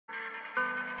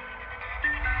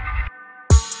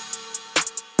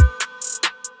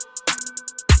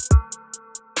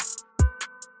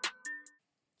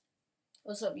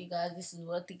What's up, you guys? This is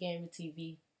What the Gamer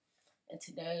TV, and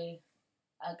today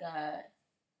I got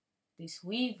this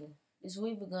Weevil. This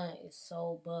Weevil gun is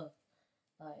so buff.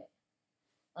 Like,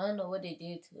 I don't know what they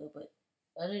did to it, but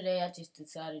the other day I just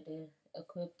decided to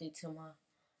equip it to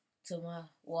my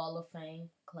Wall of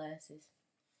Fame classes,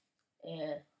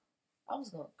 and I was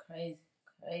going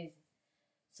crazy.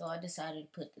 So I decided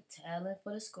to put the talent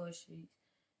for the ScoreStreaks,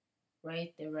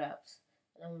 rate the raps,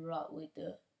 and I'm gonna rock with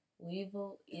the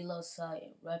Weevil, Elo Sight,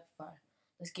 and Rapid Fire.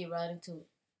 Let's get right into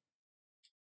it.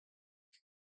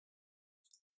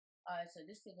 Alright, so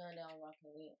this is the gun that I'm rocking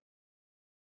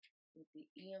with the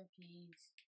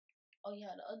EMPs. Oh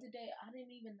yeah, the other day I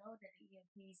didn't even know that the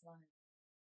EMPs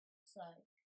it's like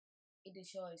it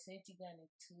destroys sentry gun and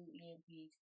 2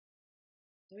 EMPs.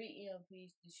 3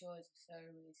 EMPs destroys the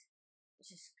service.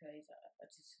 It's just crazy. I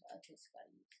just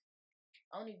gotta use it.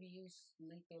 I don't even use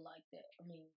lethal like that. I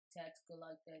mean tactical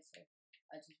like that, so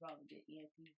I just rock with the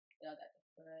EMP. I got the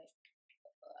frag.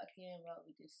 I can't rock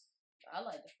with this. I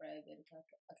like the frag better because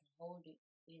I can hold it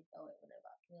and throw it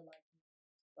whenever I feel like it.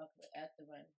 Rock with after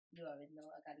running. You already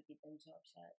know I gotta get them jump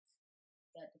shots.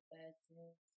 Got the fast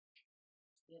hands.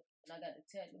 Yep. And I got the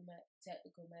tactical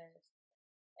mask.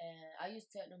 And I use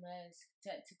tactical masks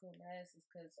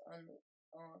because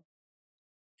on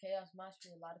Chaos Mosh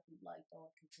Pit, a lot of people like throwing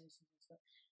concussions and stuff.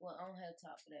 Well, I don't have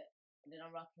top for that. And then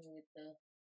I'm rocking with the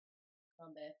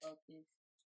combat focus.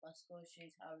 My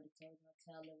ScoreStreaks, I already told you, my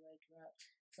talent right out.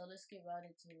 So let's get right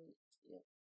into it. Yep.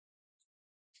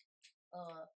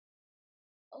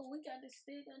 We got this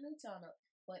stick a new town up.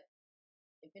 But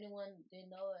if anyone didn't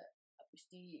know it, I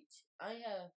prestige. I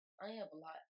have a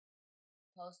lot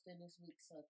posted this week,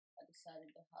 so I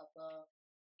decided to hop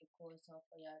record some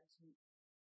for y'all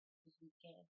this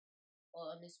weekend,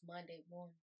 or on this Monday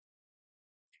morning.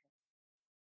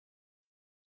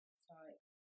 Sorry,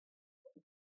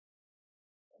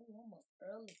 I'm up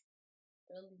early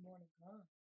morning gone.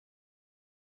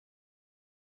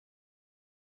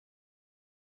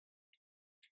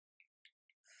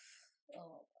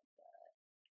 Oh my god!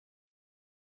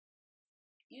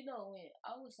 You know when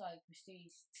I was like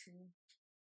prestige 2,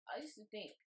 I used to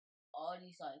think all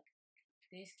these like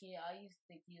this kid. I used to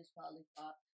think he was probably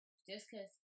 5, just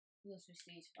cause he was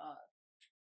prestige 5.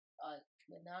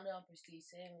 But now that I'm prestige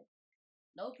 7,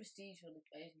 no prestige really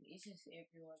phase me. It's just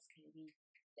everyone's KD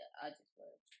that I just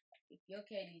love. If your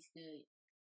KD's good,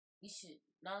 you should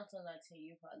 9 times out of 10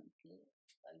 you're probably good.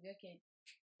 Like your KD,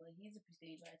 but he's a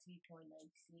prestige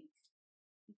 19.96.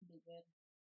 You can do better.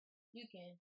 You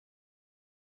can.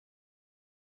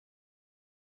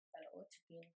 Got an ultra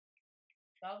kill.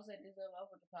 If I was at this level, I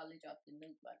would have probably dropped the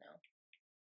nuke by now.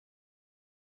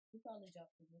 You probably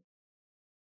dropped the nuke.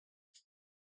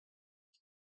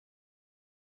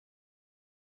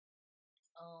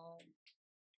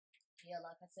 Yeah,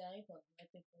 like I said, I ain't posting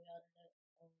nothing for y'all today,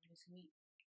 this week.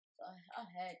 So I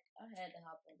had to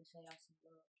hop on to show y'all some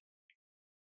love.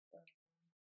 But,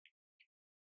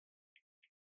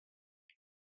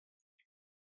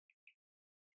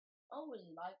 I don't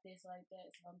really like this like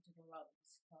that, so I'm just gonna rock with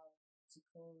this called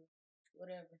Sakura,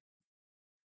 whatever.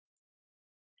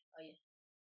 Oh yeah,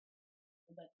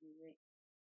 we about to be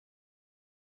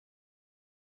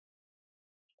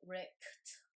wrecked.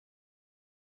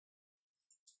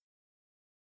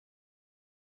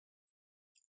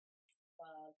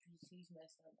 He's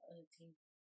messed up the other team.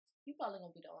 He probably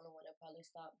gonna be the only one that probably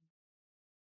stop me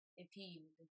if he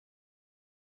even do.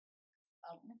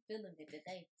 I'm feeling it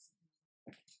today.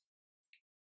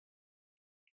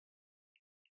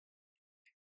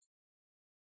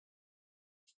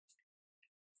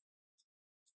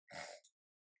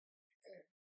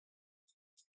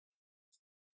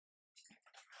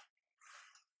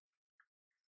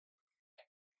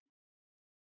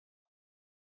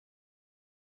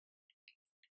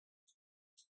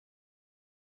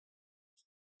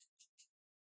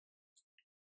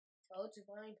 Told you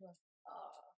I ain't playing.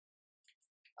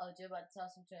 I was just about to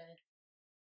toss some trash.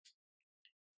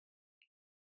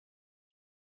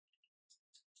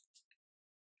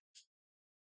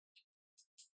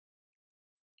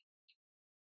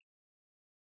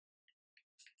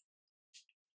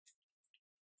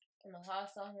 I don't know how I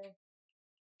saw him.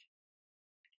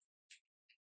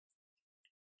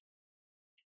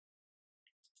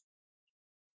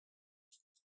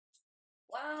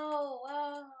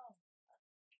 Wow.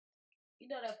 You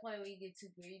know that point where you get too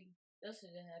greedy? That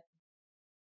shouldn't happen.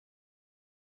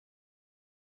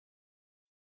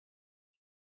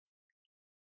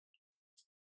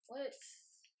 What?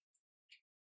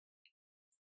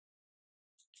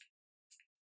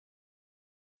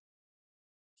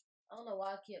 I don't know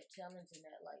why I kept challenging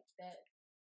that like that.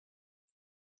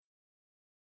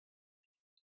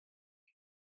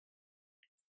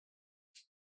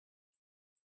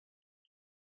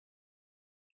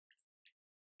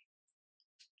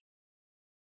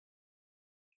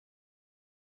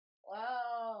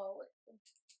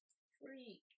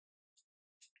 freak.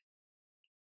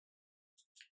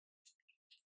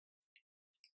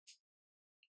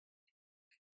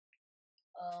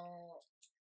 Oh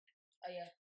yeah,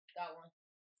 got one.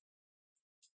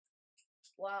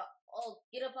 Wow. Oh,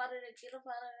 get up out of there. Get up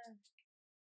out of there.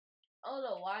 I don't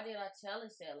know why did I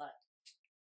challenge that. Like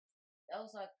that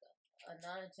was like a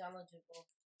non-challengeable.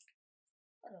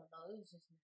 I don't know. It was just.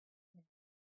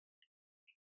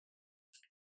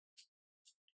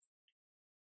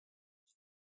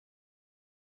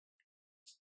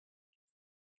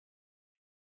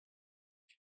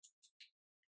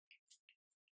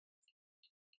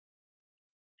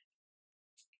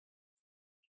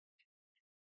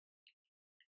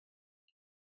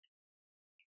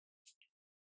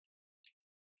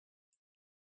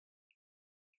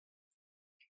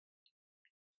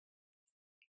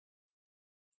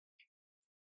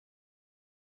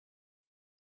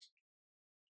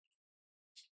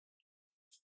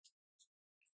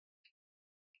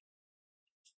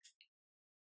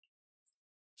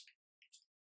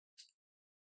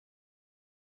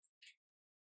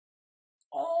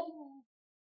 Oh.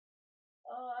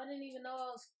 Oh, I didn't even know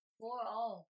I was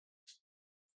 4-0.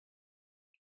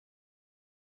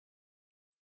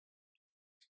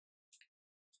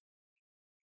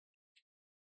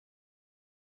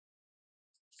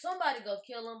 Somebody go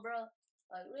kill him, bro.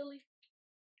 Like really?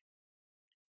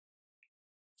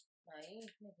 Nah, he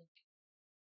ain't nigga.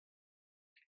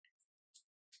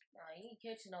 Nah, he ain't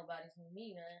catching nobody from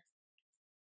me, man.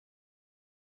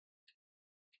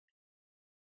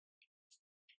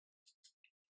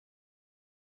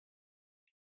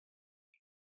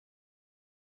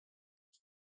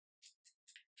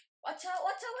 Watch out!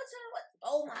 Watch out! Watch out! What?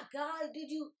 Oh my God! Did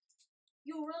you?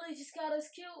 You really just got us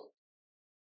killed?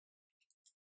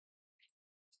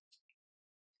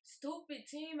 Stupid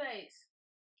teammates.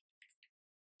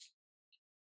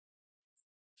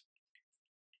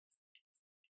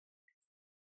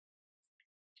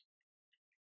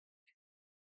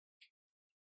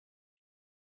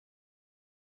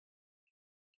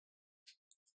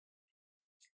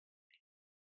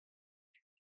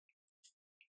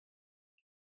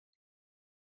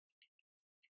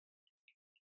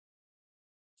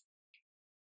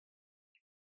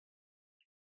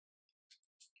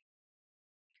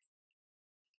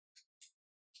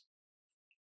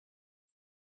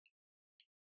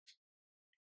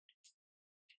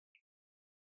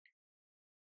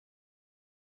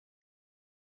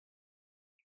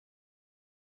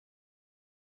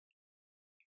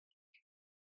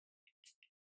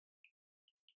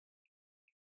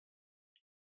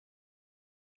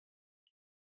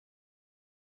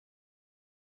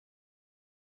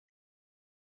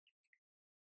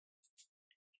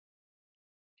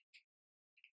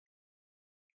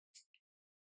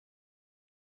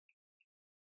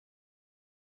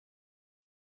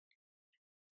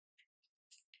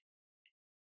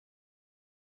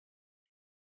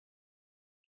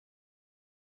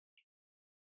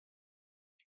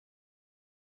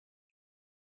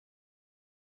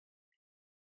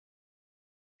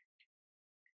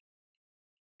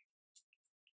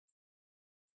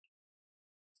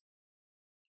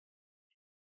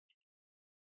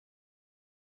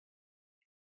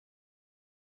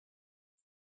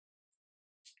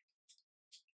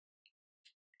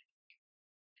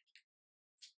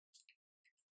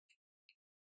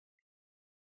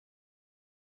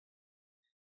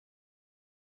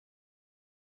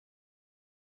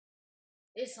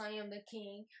 Yes, I am the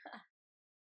king.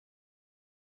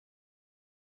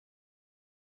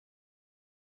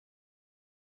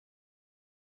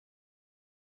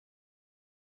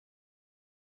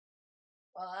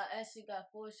 I actually got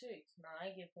 4-6. Nah, I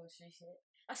ain't get 4-6 yet.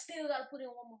 I still gotta put in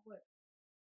one more work.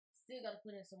 Still gotta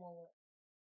put in some more work.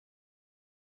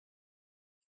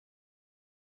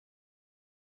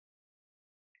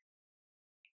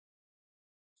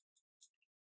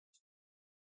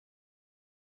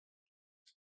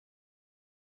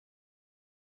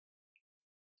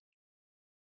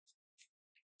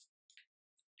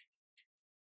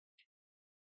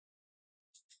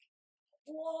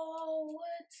 Whoa,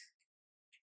 what?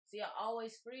 See, I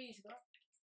always freeze, bro.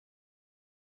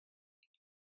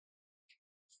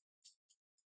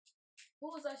 Who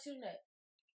was I shooting at?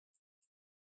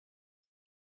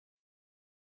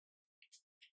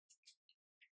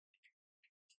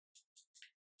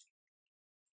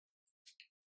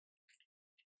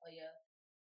 Oh yeah.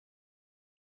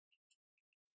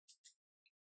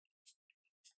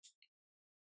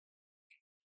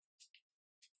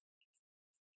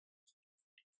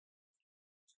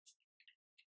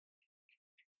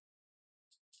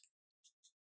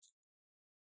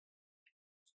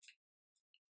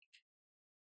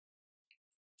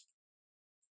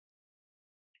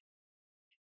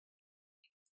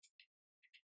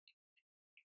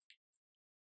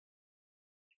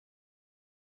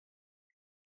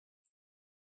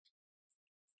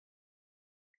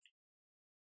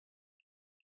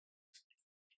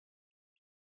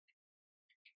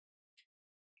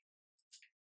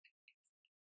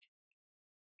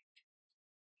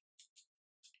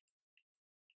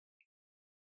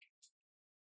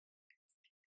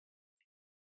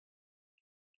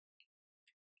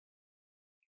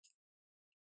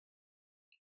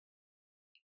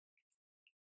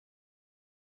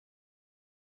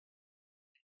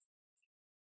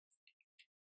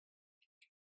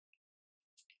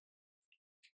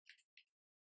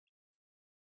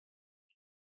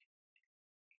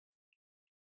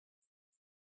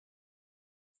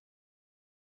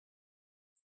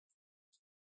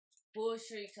 Full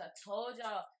streaks. I told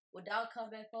y'all. Without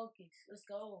combat focus. Let's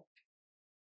go.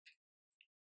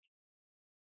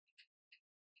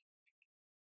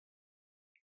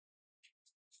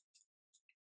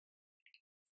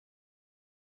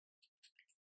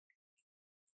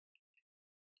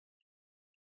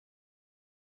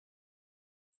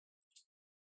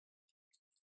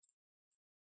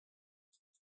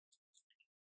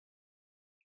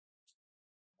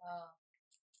 Uh,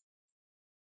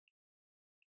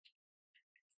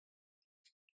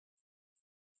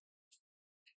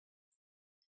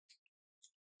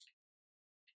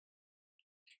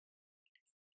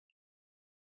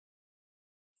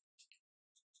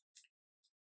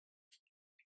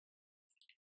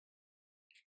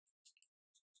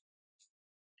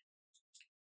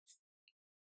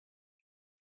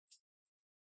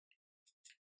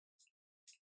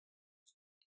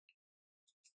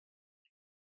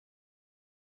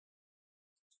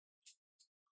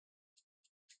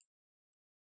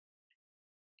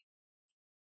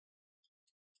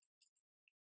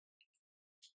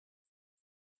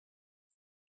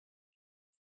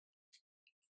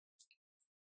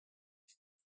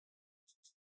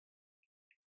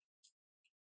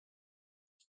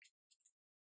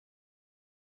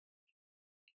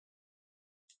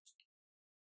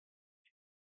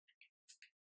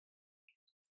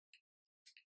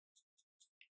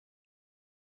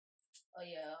 oh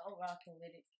yeah, I'm rocking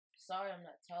with it. Sorry I'm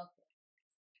not talking.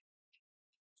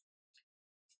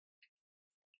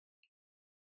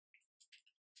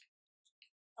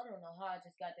 I don't know how I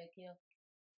just got that kill.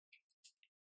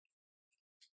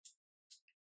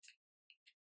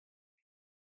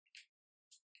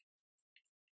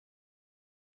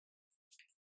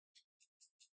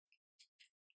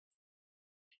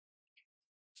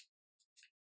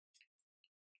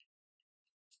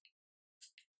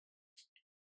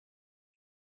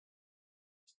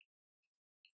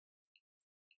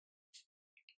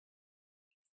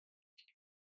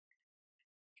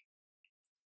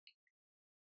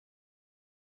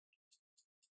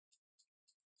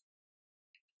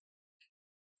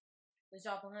 Let's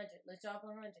drop 100. Let's drop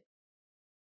 100.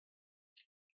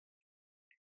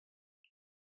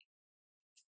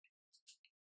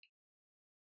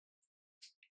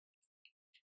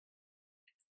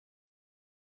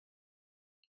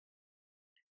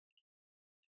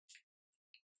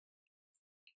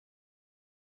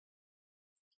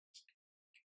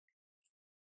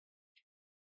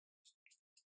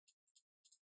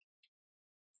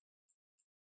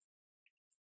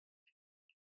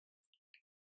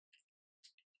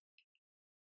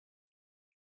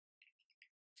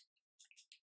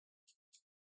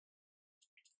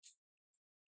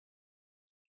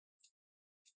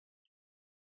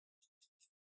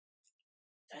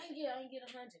 Dang it, I didn't get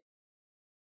 100.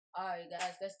 Alright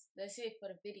guys, that's it for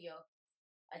the video.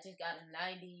 I just got a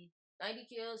 90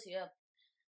 kills. Yep,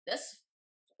 that's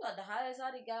about the highest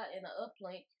I done got in the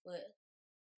uplink. But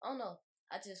I don't know.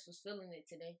 I just was feeling it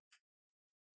today.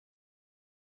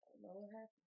 I don't know what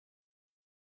happened.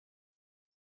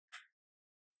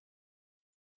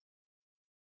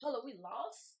 Hello, we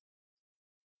lost?